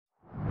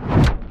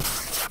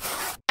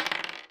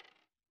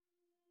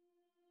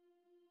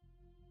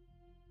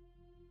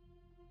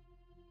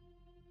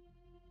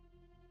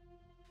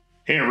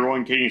Hey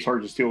everyone, Cadian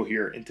Sergeant Steel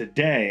here, and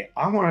today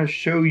I want to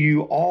show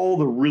you all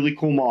the really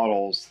cool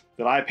models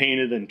that I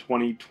painted in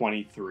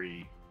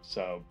 2023.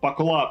 So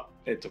buckle up,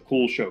 it's a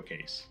cool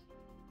showcase.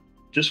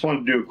 Just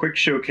wanted to do a quick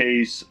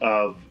showcase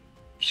of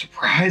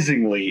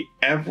surprisingly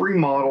every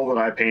model that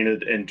I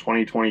painted in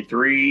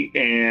 2023,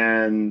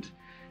 and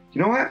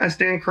you know what? I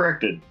stand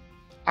corrected.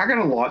 I got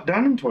a lot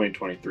done in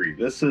 2023.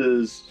 This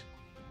is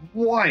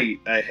quite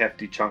a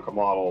hefty chunk of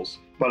models.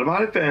 But in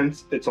my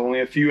defense, it's only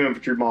a few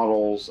infantry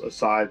models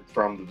aside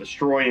from the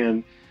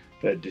Destroyan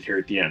that I did here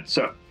at the end.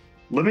 So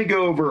let me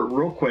go over it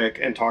real quick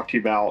and talk to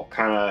you about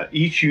kind of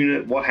each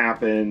unit, what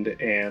happened,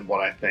 and what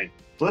I think.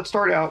 So let's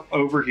start out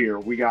over here.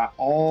 We got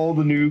all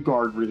the new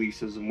guard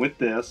releases, and with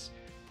this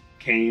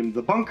came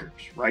the bunkers,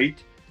 right?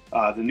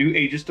 The new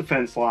Aegis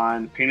defense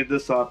line, painted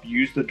this up,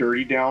 used the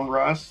dirty down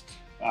rust.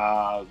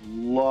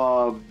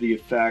 Loved the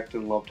effect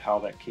and loved how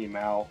that came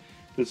out.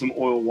 Did some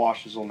oil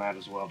washes on that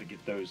as well to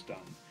get those done.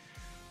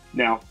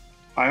 Now,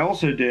 I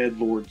also did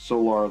Lord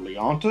Solar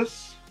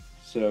Leontis.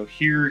 So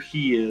here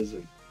he is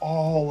in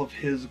all of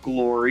his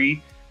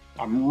glory.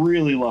 I'm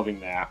really loving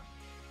that.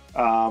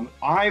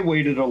 I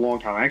waited a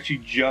long time. I actually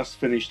just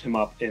finished him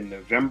up in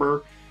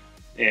November,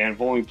 and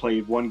I've only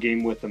played one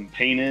game with him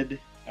painted.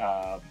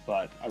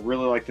 But I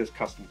really like this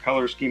custom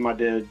color scheme I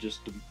did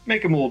just to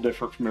make him a little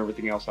different from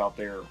everything else out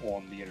there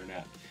on the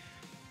internet.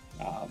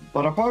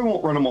 But I probably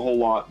won't run them a whole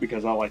lot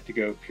because I like to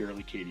go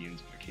purely Cadians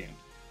if I can.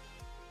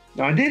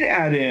 Now I did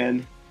add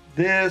in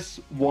this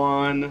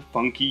one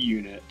funky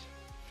unit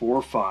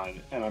for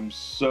fun, and I'm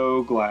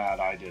so glad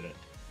I did it.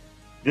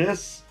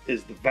 This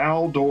is the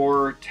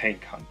Valdor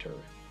Tank Hunter.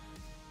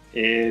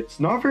 It's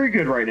not very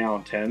good right now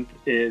in 10th.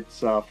 Its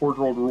Forge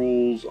World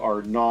rules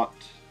are not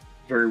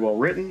very well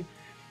written.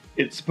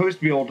 It's supposed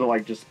to be able to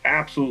like just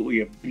absolutely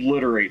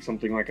obliterate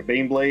something like a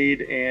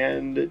Baneblade,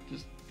 and it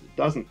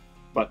doesn't.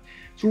 But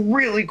it's a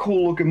really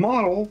cool looking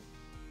model,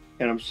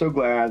 and I'm so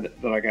glad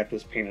that I got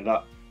this painted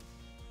up.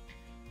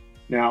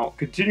 Now,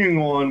 continuing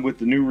on with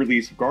the new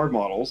release of guard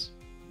models,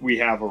 we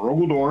have a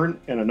Rogaldorn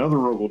and another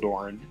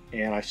Rogaldorn,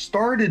 and I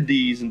started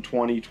these in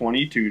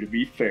 2022 to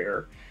be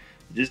fair.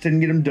 Just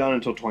didn't get them done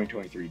until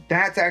 2023.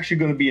 That's actually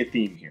going to be a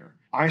theme here.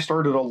 I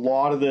started a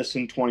lot of this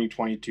in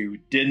 2022,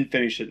 didn't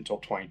finish it until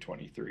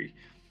 2023.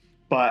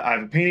 But I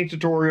have a painting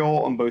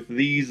tutorial on both of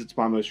these. It's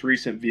my most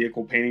recent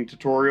vehicle painting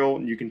tutorial,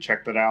 and you can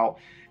check that out.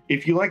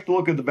 If you like the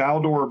look of the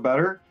Valdor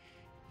better,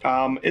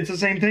 it's the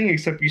same thing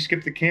except you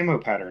skip the camo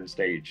pattern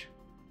stage.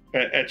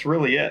 It's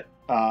really it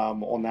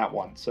on that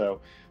one. So,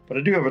 but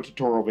I do have a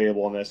tutorial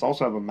available on this. I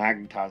also have a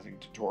magnetizing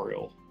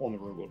tutorial on the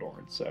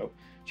Rogaldorn. So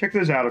check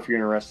those out if you're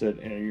interested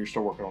and you're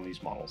still working on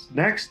these models.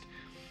 Next,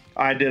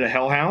 I did a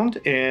Hellhound,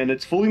 and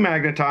it's fully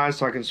magnetized,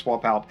 so I can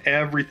swap out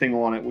everything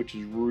on it, which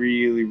is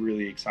really,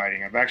 really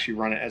exciting. I've actually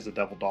run it as a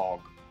Devil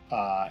Dog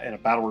in a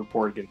battle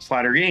report against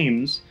Slider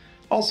Games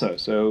also,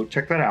 so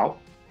check that out.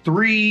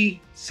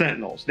 3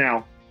 Sentinels.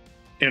 Now,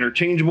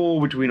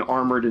 interchangeable between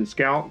Armored and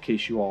Scout, in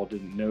case you all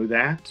didn't know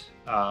that.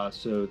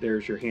 So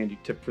there's your handy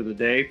tip for the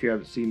day. If you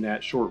haven't seen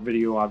that short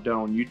video I've done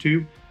on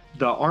YouTube,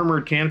 the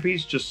Armored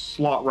canopies just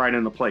slot right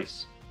into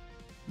place.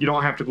 You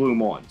don't have to glue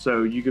them on,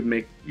 so you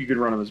could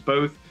run them as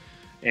both.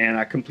 And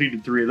I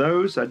completed 3 of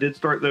those. I did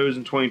start those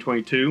in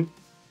 2022.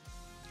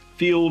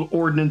 Field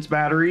Ordnance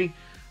Battery.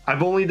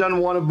 I've only done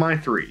 1 of my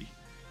 3,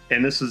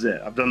 and this is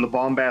it. I've done the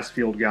Bombast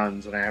Field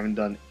Guns, and I haven't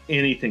done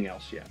anything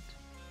else yet.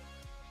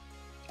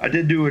 I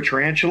did do a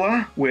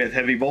Tarantula with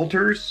heavy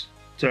bolters.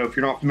 So if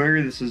you're not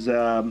familiar, this is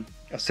a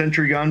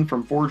sentry gun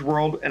from Forge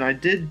World, and I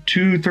did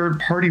 2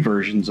 third-party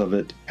versions of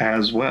it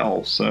as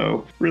well.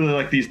 So really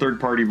like these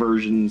third-party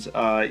versions,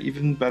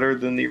 even better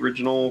than the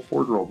original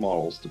Forge World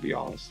models, to be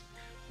honest.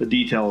 The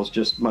detail is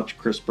just much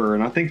crisper,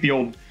 and I think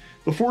the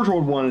Forge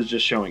World one is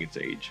just showing its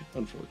age,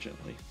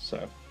 unfortunately.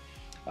 So,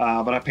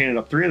 but I painted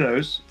up 3 of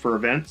those for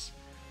events.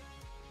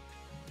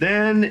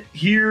 Then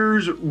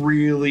here's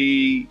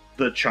really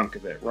the chunk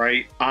of it,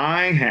 right?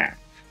 I have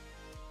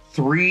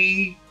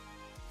 3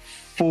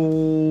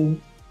 full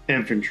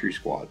infantry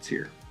squads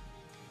here.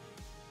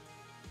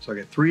 So I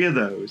got 3 of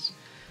those.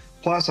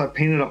 Plus I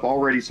painted up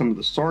already some of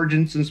the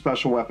sergeants and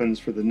special weapons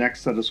for the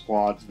next set of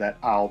squads that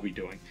I'll be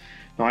doing.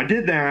 Now I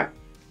did that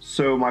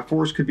so my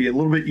force could be a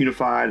little bit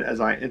unified as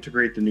I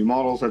integrate the new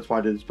models. That's why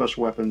I did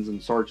special weapons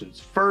and sergeants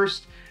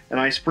first, and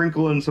I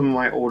sprinkle in some of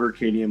my older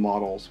Cadian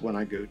models when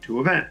I go to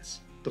events.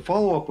 To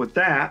follow up with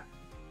that,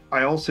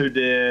 I also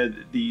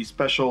did the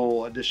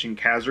special edition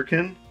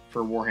Kazarkin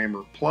for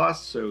Warhammer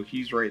Plus, so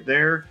he's right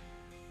there.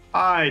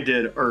 I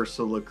did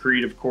Ursula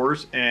Creed, of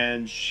course,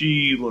 and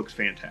she looks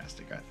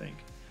fantastic, I think.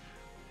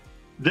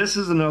 This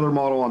is another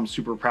model I'm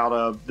super proud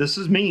of. This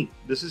is me.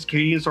 This is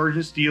Cadian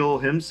Sergeant Steel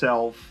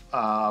himself,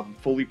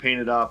 fully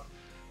painted up.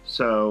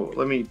 So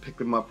let me pick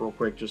them up real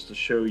quick just to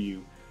show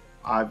you.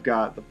 I've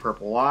got the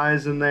purple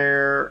eyes in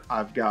there.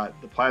 I've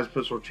got the plasma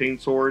pistol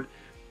chainsword.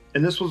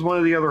 And this was one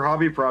of the other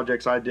hobby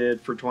projects I did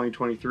for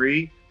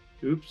 2023.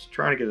 Oops,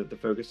 trying to get it to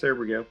focus. There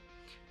we go.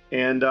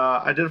 And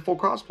I did a full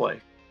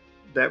cosplay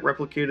that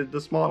replicated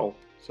this model.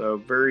 So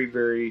very,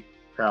 very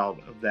proud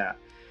of that.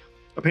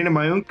 I painted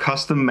my own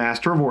custom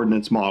Master of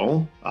Ordnance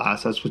model. So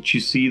that's what you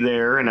see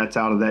there, and that's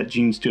out of that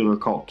Gene Stealer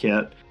cult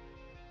kit.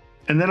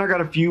 And then I got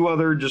a few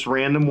other just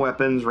random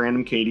weapons,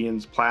 random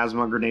Cadians,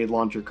 plasma, grenade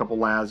launcher, a couple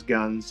las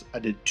guns. I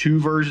did 2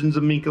 versions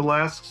of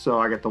Mika-Lesk, so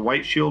I got the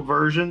white shield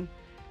version,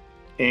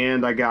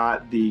 and I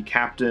got the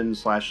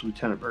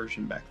captain/lieutenant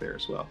version back there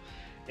as well.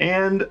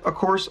 And of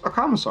course, a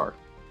commissar,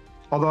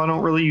 although I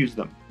don't really use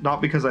them.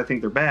 Not because I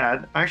think they're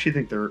bad, I actually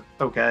think they're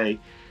okay,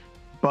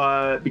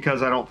 but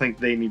because I don't think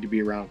they need to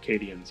be around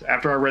Cadians.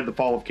 After I read the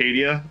Fall of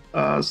Cadia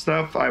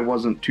stuff, I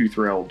wasn't too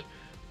thrilled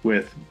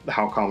with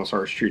how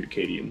commissars treated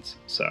Cadians.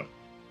 So,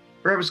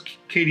 or it was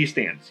Cadia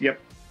Stands,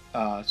 yep.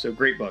 So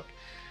great book.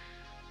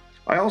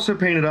 I also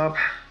painted up,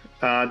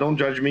 don't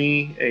judge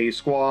me, a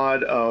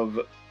squad of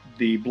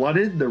the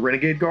Blooded, the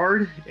Renegade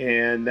Guard,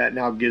 and that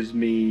now gives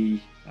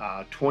me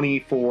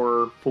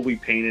 24 fully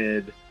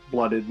painted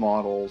Blooded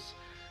models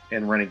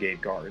and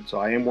Renegade Guard. So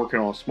I am working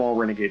on a small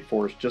Renegade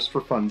force just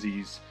for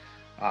funsies,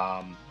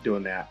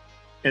 doing that.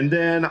 And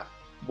then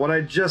what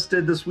I just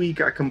did this week,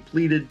 I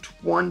completed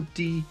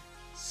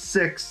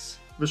 26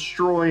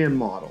 Vestroyan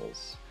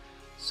models.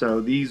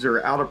 So these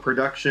are out of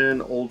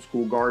production, old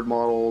school Guard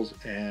models,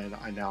 and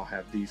I now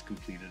have these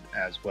completed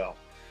as well.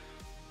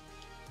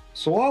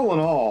 So all in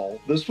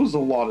all, this was a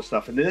lot of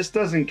stuff, and this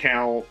doesn't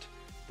count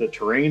the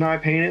terrain I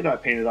painted. I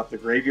painted up the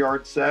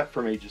Graveyard set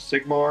from Age of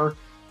Sigmar.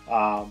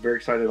 Very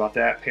excited about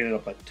that. Painted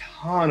up a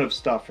ton of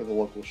stuff for the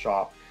local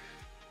shop.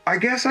 I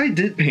guess I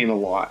did paint a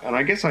lot, and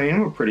I guess I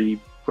am a pretty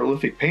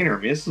prolific painter. I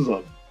mean, this is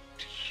a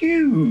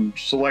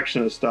huge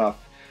selection of stuff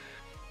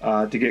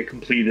to get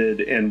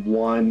completed in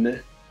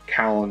 1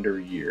 calendar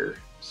year.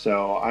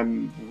 So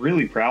I'm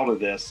really proud of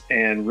this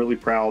and really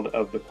proud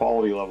of the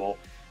quality level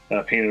that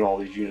I painted all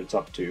these units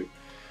up to.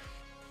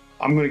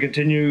 I'm going to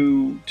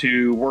continue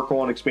to work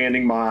on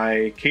expanding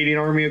my Cadian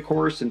army, of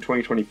course, in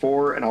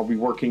 2024, and I'll be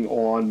working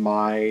on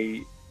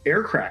my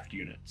aircraft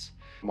units.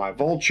 My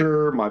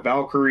Vulture, my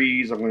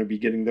Valkyries, I'm going to be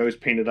getting those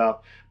painted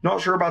up.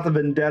 Not sure about the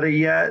Vendetta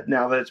yet,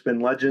 now that it's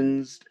been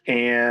Legends,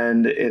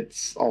 and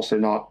it's also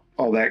not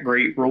all that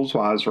great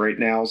rules-wise right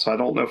now, so I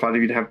don't know if I'd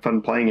even have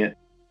fun playing it.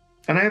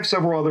 And I have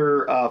several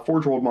other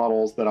Forge World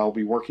models that I'll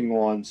be working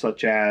on,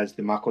 such as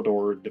the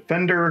Makador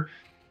Defender,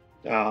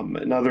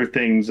 and other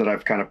things that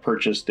I've kind of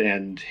purchased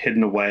and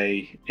hidden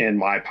away in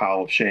my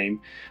pile of shame.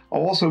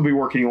 I'll also be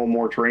working on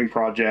more terrain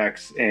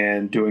projects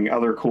and doing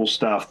other cool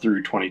stuff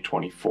through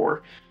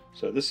 2024.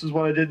 So this is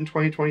what I did in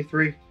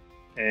 2023,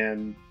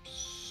 and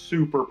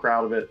super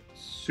proud of it,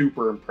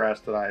 super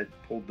impressed that I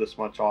pulled this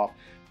much off.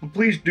 But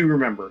please do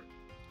remember,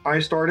 I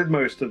started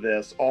most of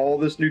this, all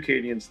this new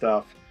Cadian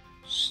stuff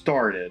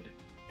started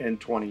in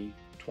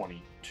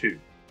 2022.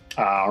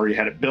 I already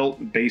had it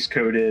built, base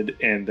coated,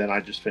 and then I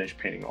just finished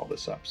painting all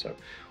this up. So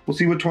we'll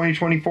see what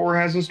 2024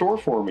 has in store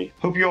for me.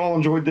 Hope you all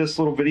enjoyed this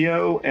little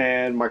video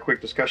and my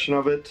quick discussion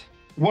of it.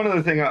 One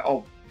other thing,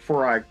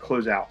 before I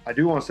close out, I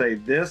do want to say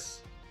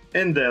this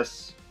and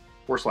this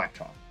were slap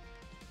chop.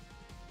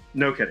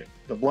 No kidding.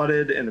 The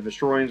Blooded and the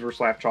Vestroyans were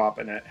slap chop,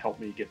 and that helped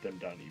me get them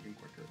done even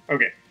quicker.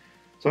 Okay,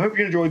 so I hope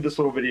you enjoyed this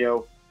little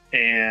video,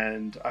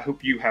 and I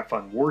hope you have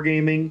fun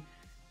wargaming.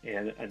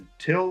 And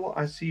until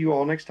I see you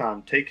all next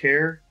time, take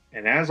care.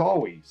 And as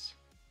always,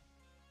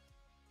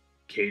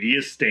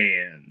 Cadia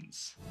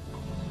stands.